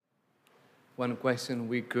One question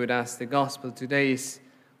we could ask the gospel today is,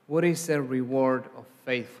 what is the reward of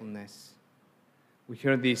faithfulness? We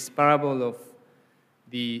hear this parable of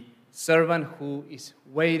the servant who is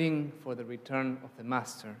waiting for the return of the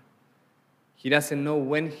master. He doesn't know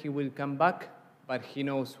when he will come back, but he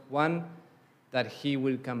knows, one, that he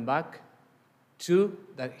will come back, two,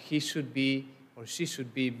 that he should be or she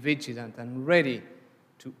should be vigilant and ready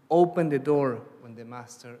to open the door when the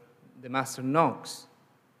master knocks.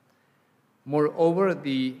 Moreover,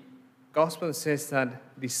 the gospel says that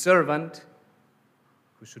the servant,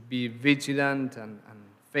 who should be vigilant and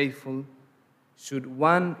faithful, should,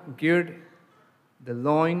 one, gird the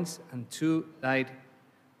loins, and two, light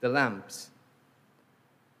the lamps.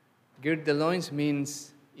 Gird the loins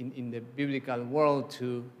means, in the biblical world,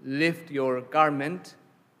 to lift your garment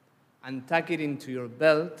and tuck it into your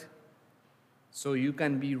belt so you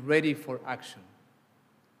can be ready for action.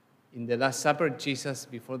 In the Last Supper, Jesus,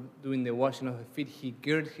 before doing the washing of the feet, he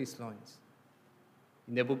girded his loins.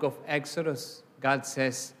 In the book of Exodus, God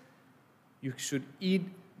says, you should eat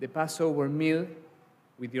the Passover meal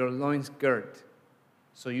with your loins girded,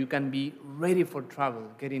 so you can be ready for travel,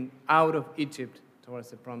 getting out of Egypt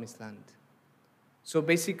towards the promised land. So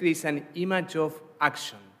basically, it's an image of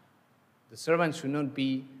action. The servant should not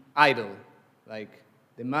be idle, like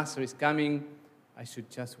the master is coming, I should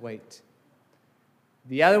just wait.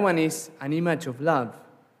 The other one is an image of love.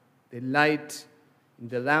 The light in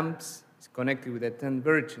the lamps is connected with the 10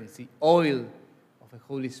 virgins, the oil of the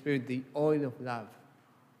Holy Spirit, the oil of love.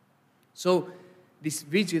 So this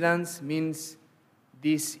vigilance means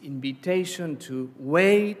this invitation to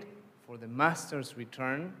wait for the master's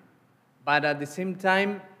return, but at the same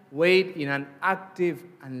time, wait in an active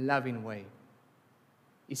and loving way.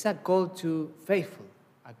 It's a call to faithful,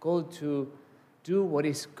 a call to do what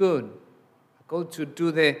is good, a call to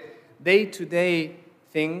do the day-to-day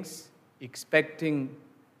things, expecting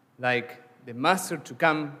like the master to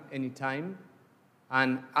come anytime,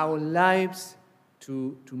 and our lives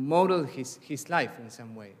to model his life in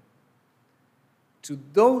some way. To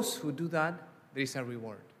those who do that, there is a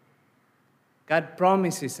reward. God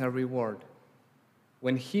promises a reward.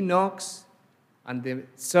 When he knocks and the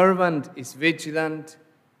servant is vigilant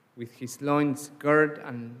with his loins girded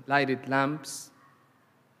and lighted lamps,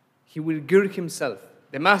 he will gird himself.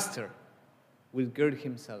 The master will gird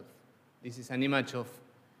himself. This is an image of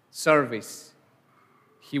service.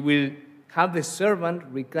 He will have the servant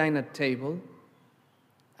recline at table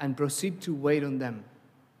and proceed to wait on them.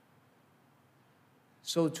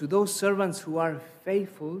 So to those servants who are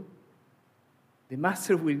faithful, the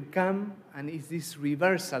master will come, and it's this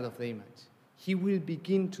reversal of the image. He will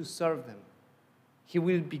begin to serve them. He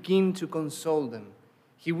will begin to console them.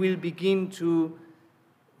 He will begin to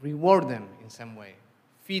reward them in some way,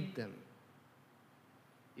 feed them.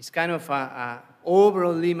 It's kind of an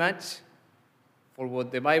overall image for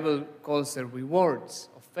what the Bible calls the rewards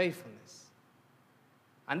of faithfulness.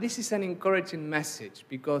 And this is an encouraging message,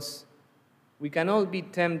 because we can all be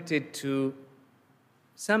tempted to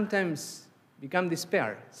sometimes become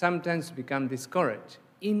despair, sometimes become discouraged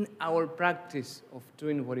in our practice of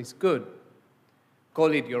doing what is good.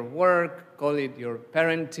 Call it your work, call it your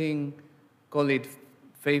parenting, call it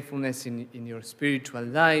faithfulness in your spiritual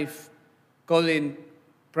life, call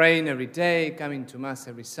it praying every day, coming to Mass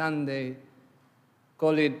every Sunday,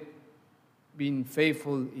 call it being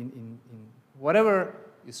faithful in whatever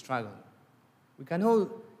you struggle. We can all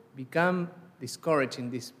become discouraged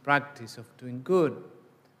in this practice of doing good.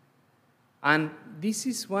 And this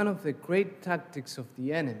is one of the great tactics of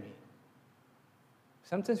the enemy.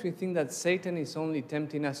 Sometimes we think that Satan is only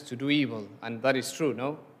tempting us to do evil, and that is true,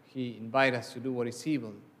 no? He invites us to do what is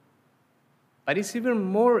evil. But it's even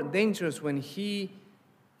more dangerous when he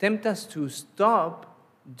tempts us to stop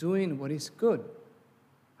doing what is good.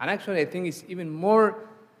 And actually, I think it's even more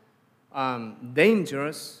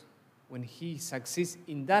dangerous when he succeeds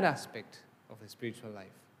in that aspect of the spiritual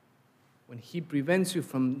life, when he prevents you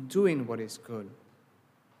from doing what is good.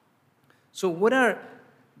 So what are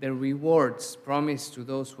the rewards promised to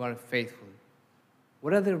those who are faithful?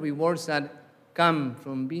 What are the rewards that come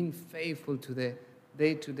from being faithful to the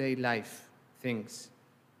day-to-day life things?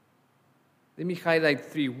 Let me highlight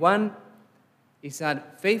three. One is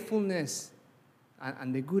that faithfulness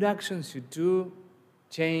and the good actions you do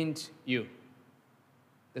change you.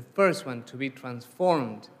 The first one, to be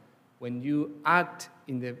transformed when you act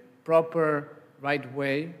in the proper, right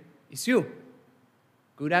way, is you.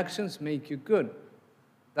 Good actions make you good.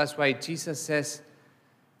 That's why Jesus says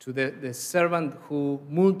to the servant who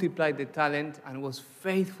multiplied the talent and was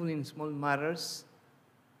faithful in small matters,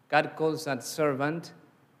 God calls that servant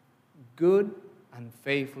good and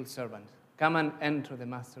faithful servant. come and enter the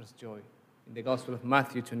Master's joy in the Gospel of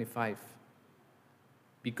Matthew 25.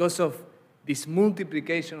 Because of this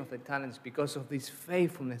multiplication of the talents, because of this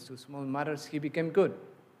faithfulness to small matters, he became good.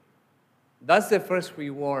 That's the first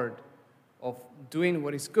reward of doing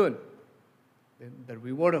what is good. The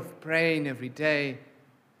reward of praying every day,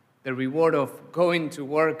 the reward of going to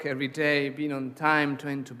work every day, being on time,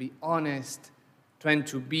 trying to be honest, trying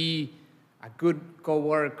to be a good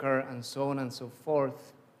co-worker, and so on and so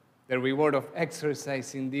forth. The reward of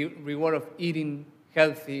exercising, the reward of eating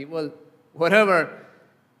healthy, well, whatever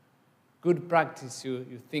good practice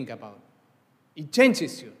you think about. It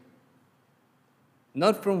changes you.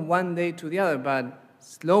 Not from one day to the other, but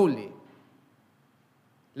slowly.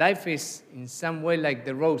 Life is in some way like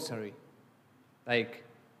the rosary. Like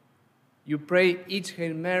you pray each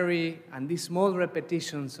Hail Mary, and these small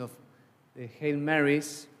repetitions of the Hail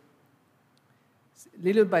Marys,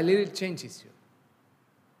 little by little changes you.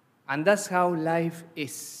 And that's how life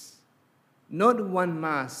is. Not one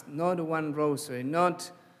mass, not one rosary, not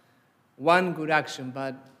one good action,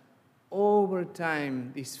 but over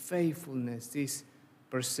time, this faithfulness, this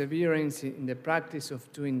perseverance in the practice of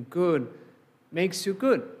doing good makes you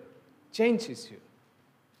good, changes you.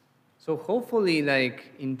 So hopefully,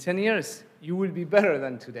 like in 10 years, you will be better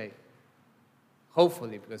than today.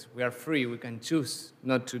 Hopefully, because we are free, we can choose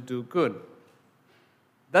not to do good.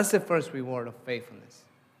 That's the first reward of faithfulness.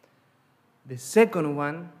 The second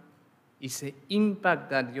one is the impact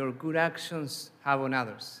that your good actions have on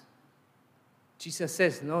others. Jesus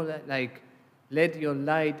says, no, like, let your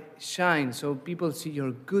light shine so people see your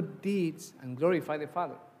good deeds and glorify the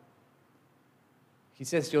Father. He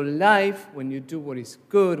says your life, when you do what is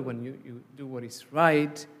good, when you do what is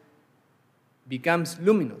right, becomes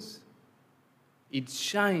luminous. It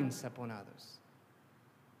shines upon others.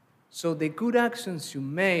 So the good actions you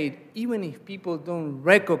made, even if people don't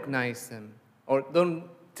recognize them, or don't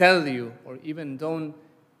tell you, or even don't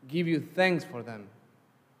give you thanks for them,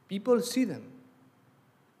 people see them,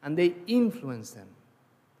 and they influence them.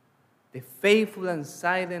 The faithful and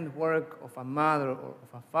silent work of a mother or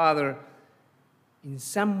of a father in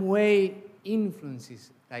some way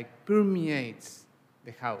influences, like permeates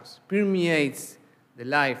the house, permeates the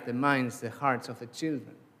life, the minds, the hearts of the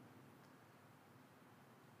children.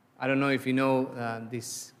 I don't know if you know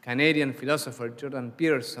this Canadian philosopher, Jordan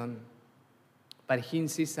Peterson, but he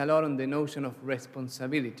insists a lot on the notion of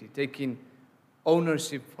responsibility, taking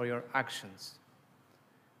ownership for your actions.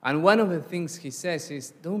 And one of the things he says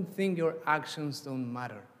is, don't think your actions don't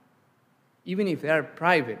matter. Even if they are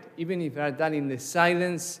private, even if they are done in the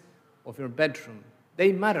silence of your bedroom,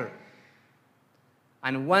 they matter.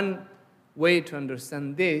 And one way to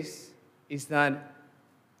understand this is that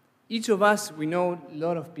each of us, we know a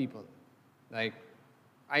lot of people. Like,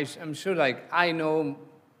 I'm sure, like, I know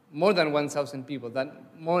more than 1,000 people that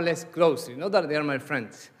more or less closely, not that they are my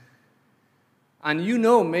friends. And you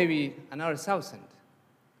know maybe another 1,000.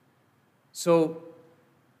 So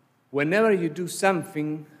whenever you do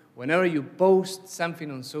something, whenever you post something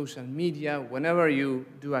on social media, whenever you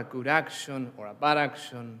do a good action or a bad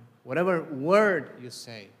action, whatever word you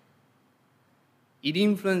say, it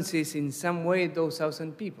influences in some way those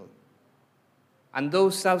 1,000 people. And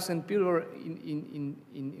those 1,000 people,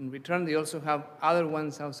 in return, they also have other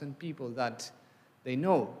 1,000 people that they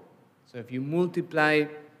know. So if you multiply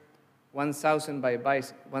 1,000 by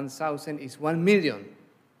 1,000, it's 1 million.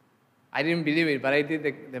 I didn't believe it, but I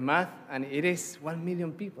did the math, and it is 1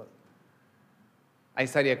 million people. I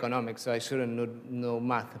study economics, so I shouldn't know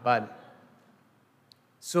math, but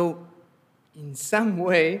so in some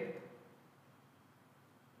way,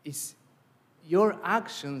 it's your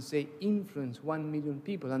actions, they influence 1 million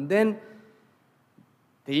people, and then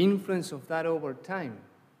the influence of that over time.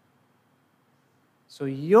 So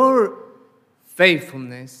your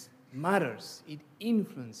faithfulness matters. It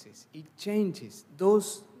influences, it changes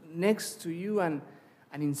those next to you, and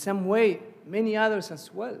in some way, many others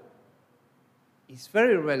as well. It's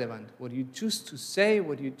very relevant what you choose to say,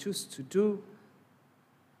 what you choose to do.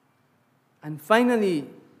 And finally,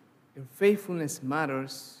 your faithfulness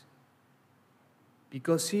matters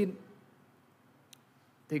because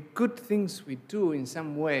the good things we do in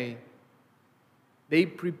some way, they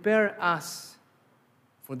prepare us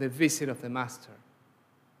for the visit of the Master.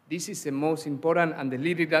 This is the most important and the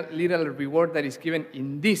little reward that is given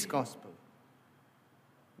in this gospel.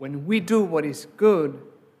 When we do what is good,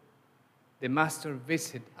 the Master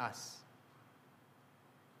visits us.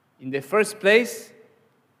 In the first place,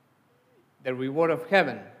 the reward of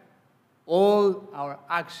heaven. All our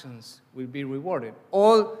actions will be rewarded.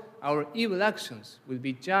 All our evil actions will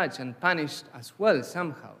be judged and punished as well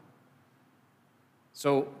somehow.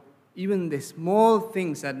 So even the small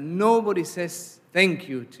things that nobody says thank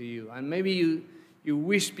you to you. And maybe you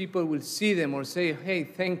wish people will see them or say, hey,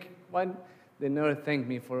 why they never thank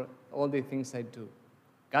me for all the things I do.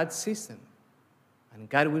 God sees them, and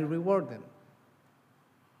God will reward them.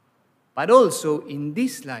 But also in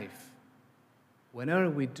this life, whenever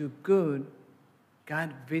we do good,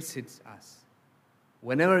 God visits us.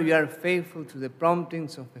 Whenever you are faithful to the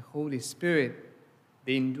promptings of the Holy Spirit,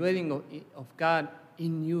 the indwelling of God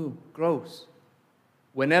in you grows.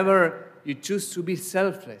 Whenever you choose to be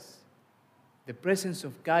selfless, the presence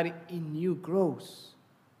of God in you grows.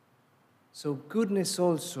 So goodness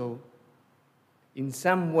also, in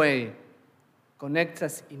some way, connects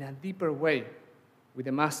us in a deeper way with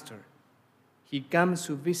the Master. He comes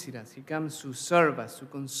to visit us. He comes to serve us, to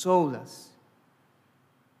console us.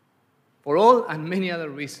 For all and many other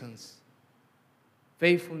reasons,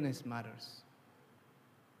 faithfulness matters.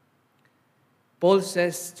 Paul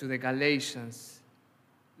says to the Galatians,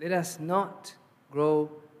 let us not grow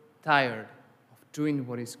tired of doing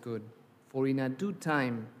what is good, for in a due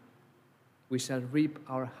time we shall reap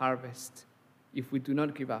our harvest if we do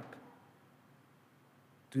not give up.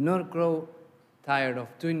 Do not grow tired of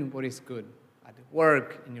doing what is good at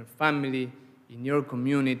work, in your family, in your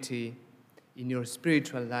community, in your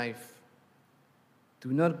spiritual life.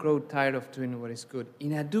 Do not grow tired of doing what is good.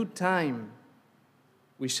 In a due time,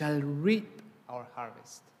 we shall reap our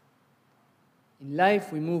harvest. In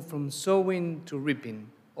life, we move from sowing to reaping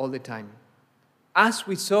all the time. As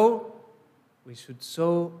we sow, we should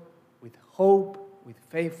sow with hope, with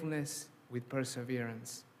faithfulness, with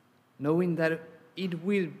perseverance, knowing that it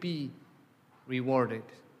will be rewarded.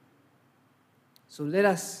 So let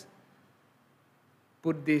us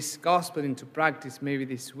put this gospel into practice maybe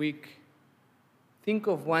this week. Think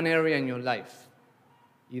of one area in your life,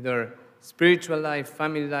 either spiritual life,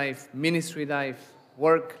 family life, ministry life,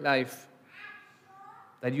 work life,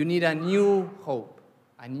 that you need a new hope,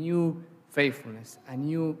 a new faithfulness, a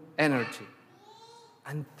new energy.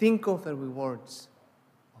 And think of the rewards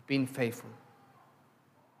of being faithful.